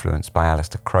heavily influenced by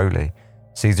Aleister Crowley,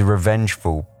 sees a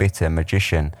revengeful, bitter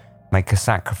magician make a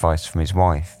sacrifice from his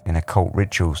wife in occult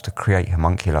rituals to create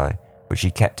homunculi, which he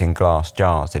kept in glass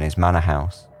jars in his manor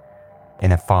house.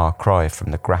 In a far cry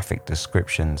from the graphic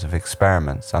descriptions of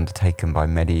experiments undertaken by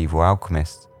medieval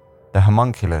alchemists, the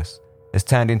homunculus has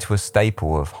turned into a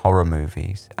staple of horror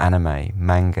movies, anime,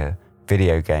 manga,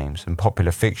 video games, and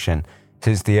popular fiction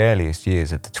since the earliest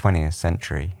years of the 20th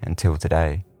century until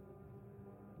today.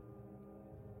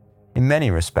 In many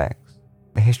respects,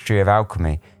 the history of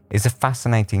alchemy is a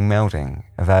fascinating melding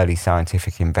of early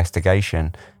scientific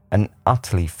investigation and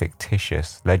utterly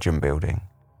fictitious legend building.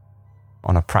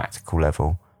 On a practical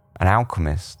level, an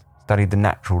alchemist studied the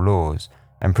natural laws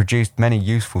and produced many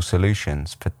useful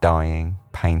solutions for dyeing,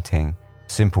 painting,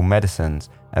 simple medicines,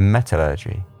 and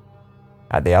metallurgy.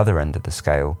 At the other end of the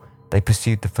scale, they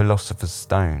pursued the philosopher's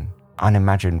stone,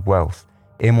 unimagined wealth,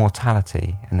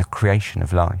 immortality, and the creation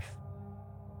of life.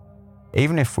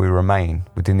 Even if we remain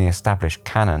within the established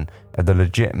canon of the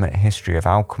legitimate history of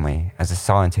alchemy as a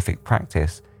scientific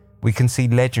practice, we can see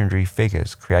legendary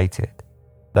figures created,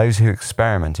 those who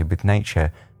experimented with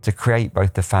nature to create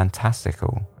both the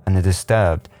fantastical and the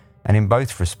disturbed, and in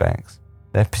both respects,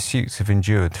 their pursuits have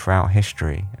endured throughout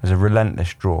history as a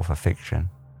relentless draw for fiction.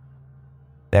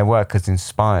 Their work has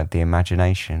inspired the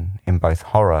imagination in both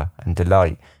horror and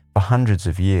delight for hundreds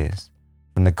of years,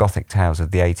 from the Gothic tales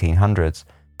of the 1800s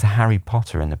to Harry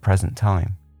Potter in the present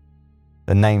time.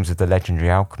 The names of the legendary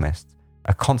alchemists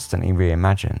are constantly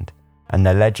reimagined and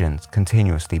their legends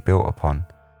continuously built upon,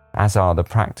 as are the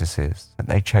practices that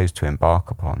they chose to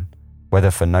embark upon,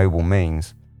 whether for noble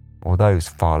means or those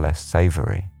far less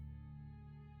savoury.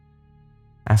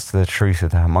 As to the truth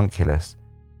of the homunculus,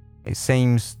 it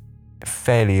seems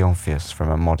fairly obvious from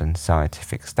a modern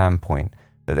scientific standpoint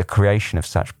that the creation of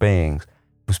such beings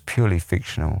was purely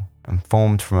fictional and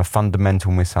formed from a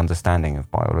fundamental misunderstanding of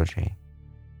biology.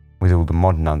 With all the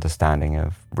modern understanding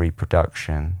of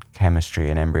reproduction,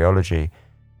 chemistry and embryology,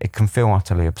 it can feel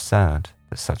utterly absurd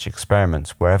that such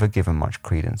experiments were ever given much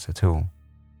credence at all.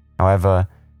 However,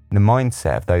 the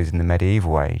mindset of those in the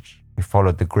medieval age who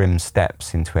followed the grim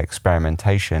steps into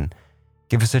experimentation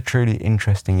give us a truly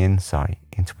interesting insight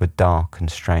into a dark and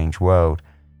strange world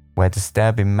where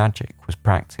disturbing magic was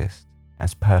practiced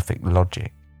as perfect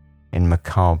logic in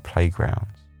macabre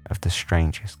playgrounds of the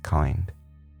strangest kind.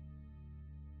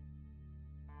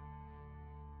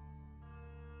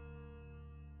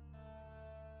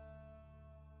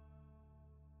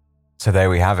 So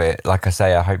there we have it. Like I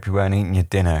say, I hope you weren't eating your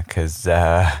dinner because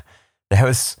there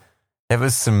was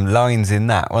some lines in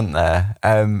that, weren't there?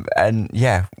 And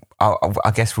yeah,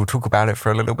 I guess we'll talk about it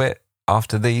for a little bit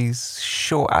after these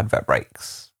short advert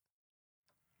breaks.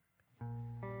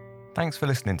 Thanks for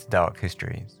listening to Dark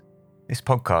Histories. This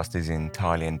podcast is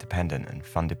entirely independent and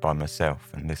funded by myself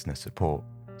and listener support.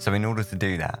 So in order to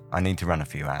do that, I need to run a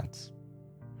few ads.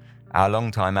 Our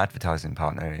long-time advertising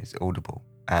partner is Audible,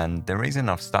 and the reason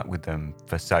I've stuck with them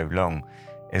for so long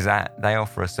is that they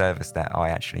offer a service that I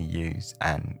actually use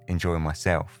and enjoy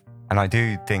myself. And I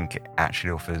do think it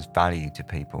actually offers value to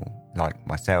people like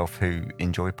myself who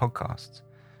enjoy podcasts.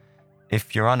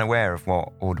 If you're unaware of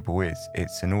what Audible is,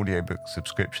 it's an audiobook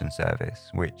subscription service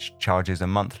which charges a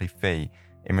monthly fee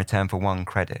in return for 1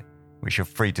 credit, which you're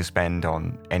free to spend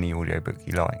on any audiobook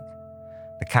you like.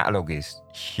 The catalogue is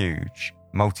huge,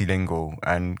 multilingual,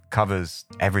 and covers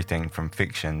everything from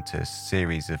fiction to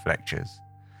series of lectures.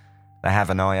 They have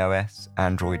an iOS,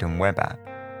 Android and web app,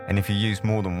 and if you use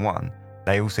more than one,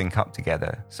 they all sync up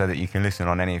together so that you can listen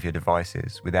on any of your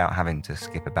devices without having to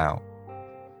skip about.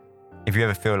 If you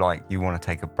ever feel like you want to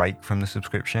take a break from the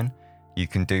subscription, you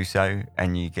can do so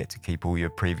and you get to keep all your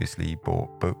previously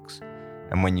bought books.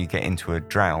 And when you get into a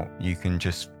drought, you can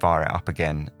just fire it up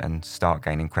again and start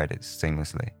gaining credits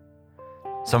seamlessly.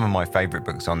 Some of my favourite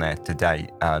books on there to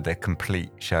date are The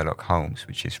Complete Sherlock Holmes,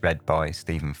 which is read by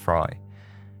Stephen Fry.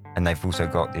 And they've also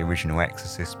got the original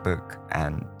Exorcist book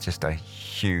and just a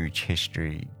huge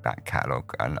history back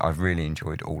catalogue. And I've really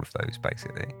enjoyed all of those,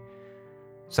 basically.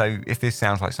 So if this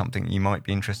sounds like something you might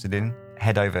be interested in,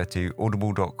 head over to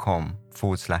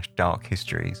audible.com/dark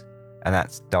histories. And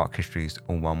that's dark histories,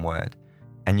 all one word.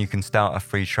 And you can start a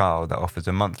free trial that offers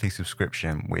a monthly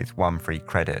subscription with 1 free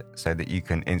credit so that you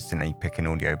can instantly pick an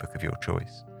audiobook of your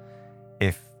choice.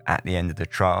 If at the end of the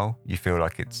trial you feel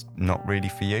like it's not really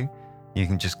for you, you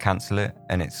can just cancel it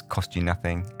and it's cost you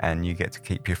nothing and you get to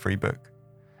keep your free book.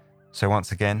 So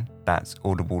once again, that's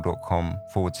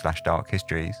audible.com/dark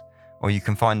histories, or you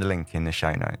can find the link in the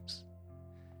show notes.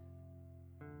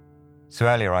 So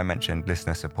earlier I mentioned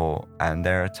listener support, and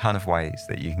there are a ton of ways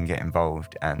that you can get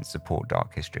involved and support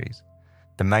Dark Histories.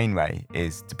 The main way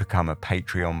is to become a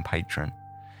Patreon patron.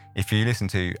 If you listen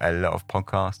to a lot of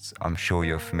podcasts, I'm sure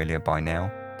you're familiar by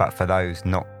now, but for those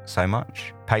not so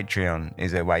much, Patreon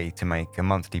is a way to make a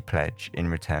monthly pledge in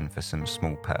return for some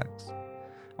small perks.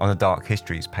 On the Dark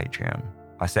Histories Patreon,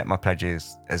 I set my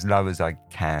pledges as low as I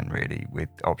can really, with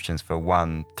options for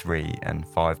 $1, $3 and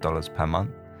 $5 per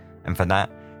month. And for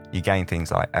that, you gain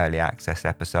things like early access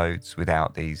episodes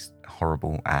without these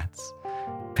horrible ads,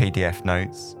 PDF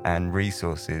notes and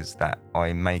resources that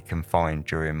I make and find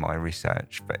during my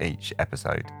research for each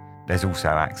episode. There's also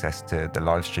access to the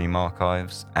live stream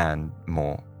archives and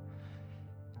more.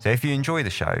 So if you enjoy the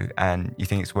show and you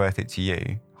think it's worth it to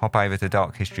you, hop over to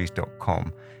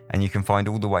darkhistories.com and you can find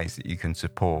all the ways that you can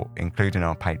support, including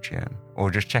our Patreon,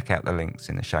 or just check out the links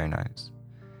in the show notes.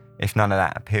 If none of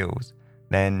that appeals,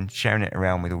 then sharing it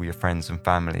around with all your friends and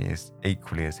family is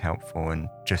equally as helpful and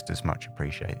just as much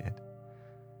appreciated.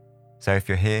 So if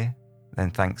you're here,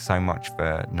 then thanks so much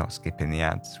for not skipping the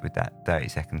ads with that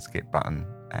 30-second skip button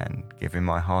and giving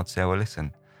my hard sell a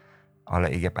listen. I'll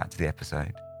let you get back to the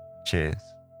episode. Cheers.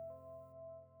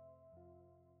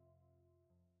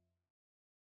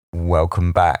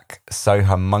 Welcome back. So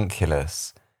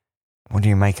homunculus. What do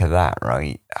you make of that,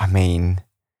 right? I mean,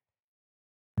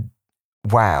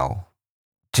 wow.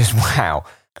 Just wow.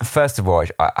 First of all,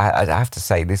 I have to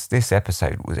say this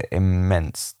episode was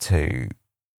immense to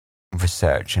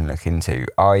research and look into.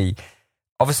 I've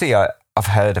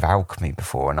heard of alchemy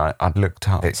before, and I'd looked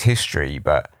up its history,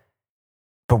 but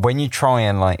when you try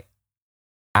and like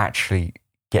actually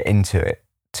get into it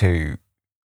to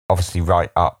obviously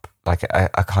write up like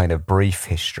a kind of brief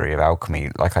history of alchemy,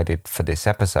 like I did for this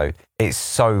episode, it's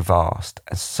so vast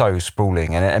and so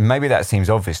sprawling. And maybe that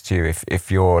seems obvious to you if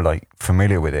you're like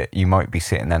familiar with it. You might be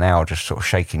sitting there now just sort of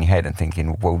shaking your head and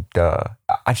thinking, well, duh.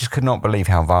 I just could not believe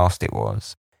how vast it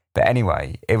was. But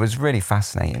anyway, it was really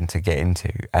fascinating to get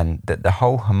into. And the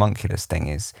whole homunculus thing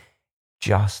is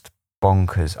just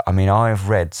bonkers. I mean, I've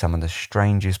read some of the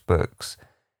strangest books.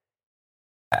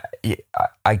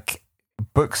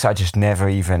 Books I just never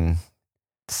even...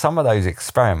 Some of those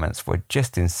experiments were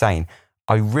just insane.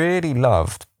 I really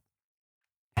loved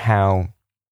how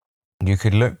you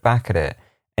could look back at it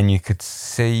and you could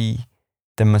see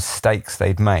the mistakes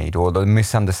they'd made or the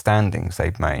misunderstandings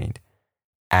they'd made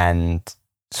and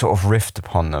sort of riffed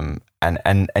upon them.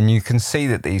 And you can see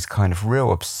that these kind of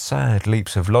real absurd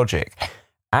leaps of logic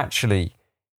actually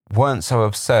weren't so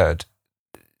absurd.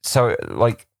 So,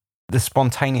 like, the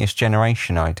spontaneous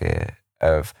generation idea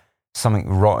of something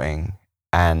rotting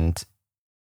and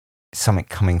something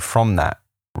coming from that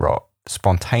rot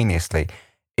spontaneously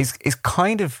is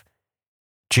kind of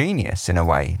genius in a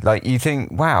way. Like, you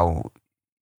think, wow,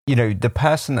 you know, the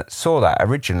person that saw that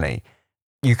originally,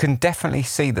 you can definitely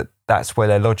see that that's where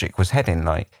their logic was heading,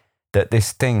 like that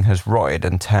this thing has rotted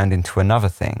and turned into another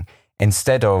thing,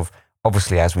 instead of,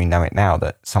 obviously, as we know it now,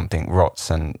 that something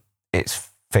rots and it's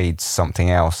feeds something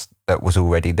else that was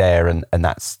already there, and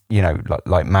that's, you know,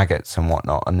 like maggots and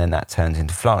whatnot, and then that turns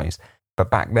into flies. But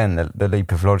back then, the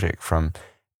leap of logic from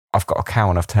I've got a cow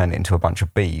and I've turned it into a bunch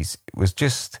of bees, it was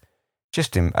just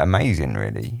amazing,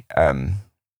 really.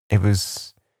 It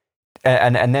was,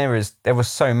 and there were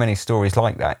so many stories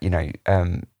like that. You know,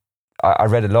 I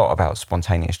read a lot about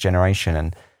spontaneous generation,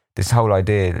 and this whole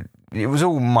idea. It was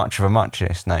all much of a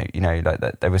muchness. No, you know, like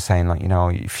that they were saying, like, you know,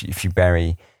 if you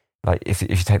bury, like if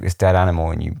you take this dead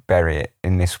animal and you bury it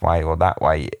in this way or that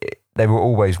way, there were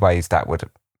always ways that would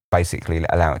basically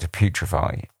allow it to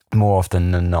putrefy. More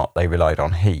often than not, they relied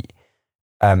on heat,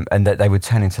 and that they would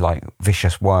turn into like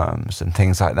vicious worms and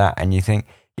things like that. And you think,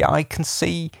 yeah, I can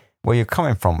see where you're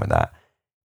coming from with that,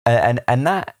 and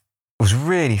that was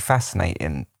really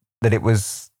fascinating. That it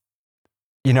was,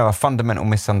 you know, a fundamental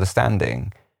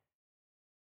misunderstanding,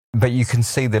 but you can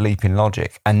see the leap in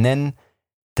logic, and then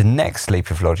the next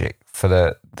leap of logic for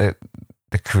the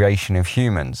creation of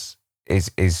humans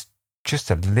is just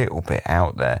a little bit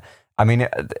out there. I mean,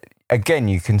 again,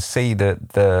 you can see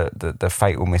the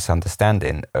fatal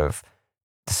misunderstanding of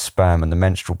the sperm and the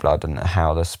menstrual blood, and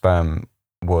how the sperm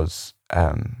was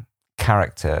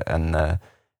character and the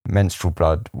menstrual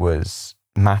blood was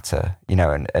matter, you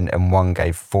know, and one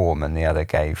gave form and the other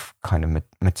gave kind of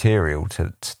material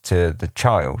to the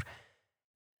child.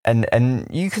 And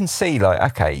you can see,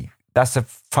 like, okay, that's a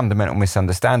fundamental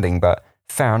misunderstanding, but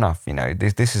fair enough, you know,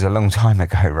 this is a long time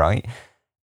ago, right?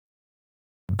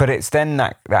 But it's then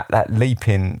that leap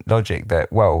in logic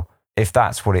that, well, if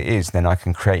that's what it is, then I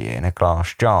can create it in a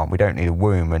glass jar. We don't need a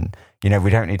womb, and, you know,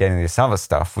 we don't need any of this other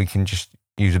stuff. We can just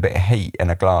use a bit of heat in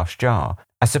a glass jar.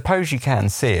 I suppose you can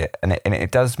see it, and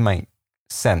it does make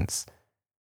sense.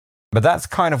 But that's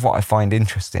kind of what I find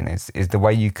interesting is the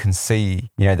way you can see,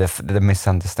 you know, the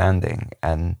misunderstanding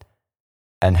and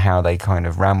how they kind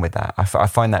of ran with that. I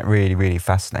find that really, really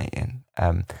fascinating.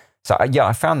 So yeah,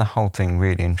 I found the whole thing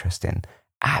really interesting.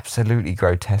 Absolutely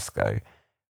grotesque, though.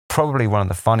 Probably one of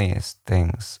the funniest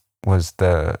things was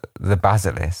the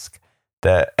basilisk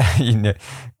that, you know,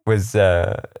 was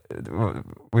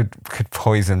could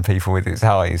poison people with its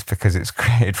eyes because it's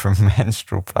created from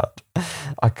menstrual blood.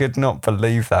 I could not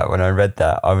believe that when I read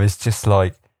that. I was just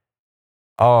like,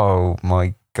 oh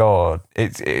my God,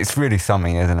 it's really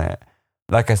something, isn't it?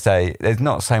 Like I say, there's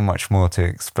not so much more to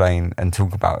explain and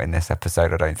talk about in this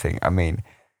episode, I don't think. I mean,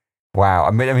 wow.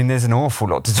 I mean, there's an awful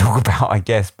lot to talk about, I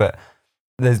guess, but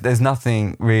there's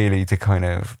nothing really to kind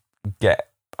of get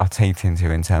our teeth into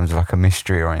in terms of like a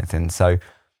mystery or anything. So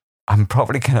I'm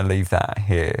probably going to leave that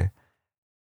here.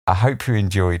 I hope you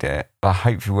enjoyed it. I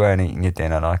hope you weren't eating your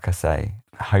dinner, like I say.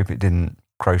 I hope it didn't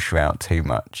gross you out too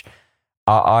much.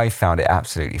 I found it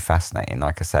absolutely fascinating.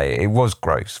 Like I say, it was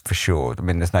gross for sure. I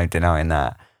mean, there's no denying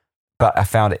that. But I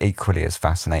found it equally as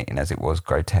fascinating as it was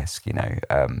grotesque, you know.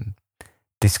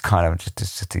 This kind of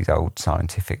just these old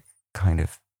scientific kind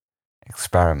of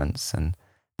experiments and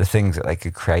the things that they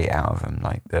could create out of them,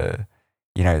 like the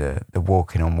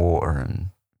walking on water and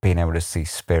being able to see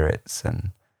spirits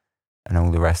and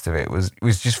all the rest of it was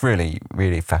just really,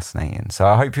 really fascinating. So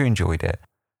I hope you enjoyed it.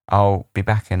 I'll be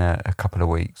back in a couple of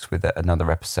weeks with another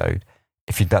episode.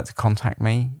 If you'd like to contact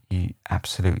me, you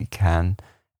absolutely can.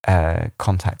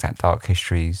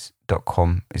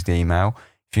 contact@darkhistories.com is the email.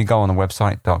 If you go on the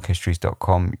website,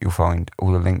 darkhistories.com, you'll find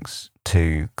all the links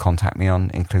to contact me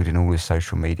on, including all the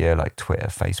social media like Twitter,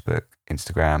 Facebook,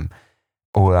 Instagram,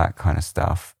 all that kind of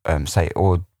stuff.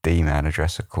 Or the email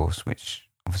address, of course, which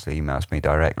obviously emails me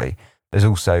directly. There's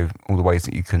also all the ways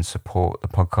that you can support the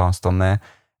podcast on there,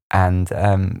 and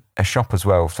a shop as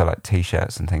well, so like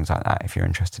t-shirts and things like that if you're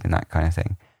interested in that kind of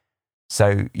thing.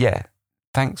 So yeah,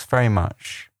 thanks very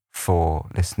much for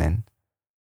listening.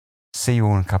 See you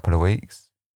all in a couple of weeks.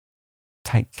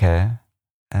 Take care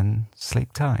and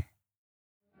sleep tight.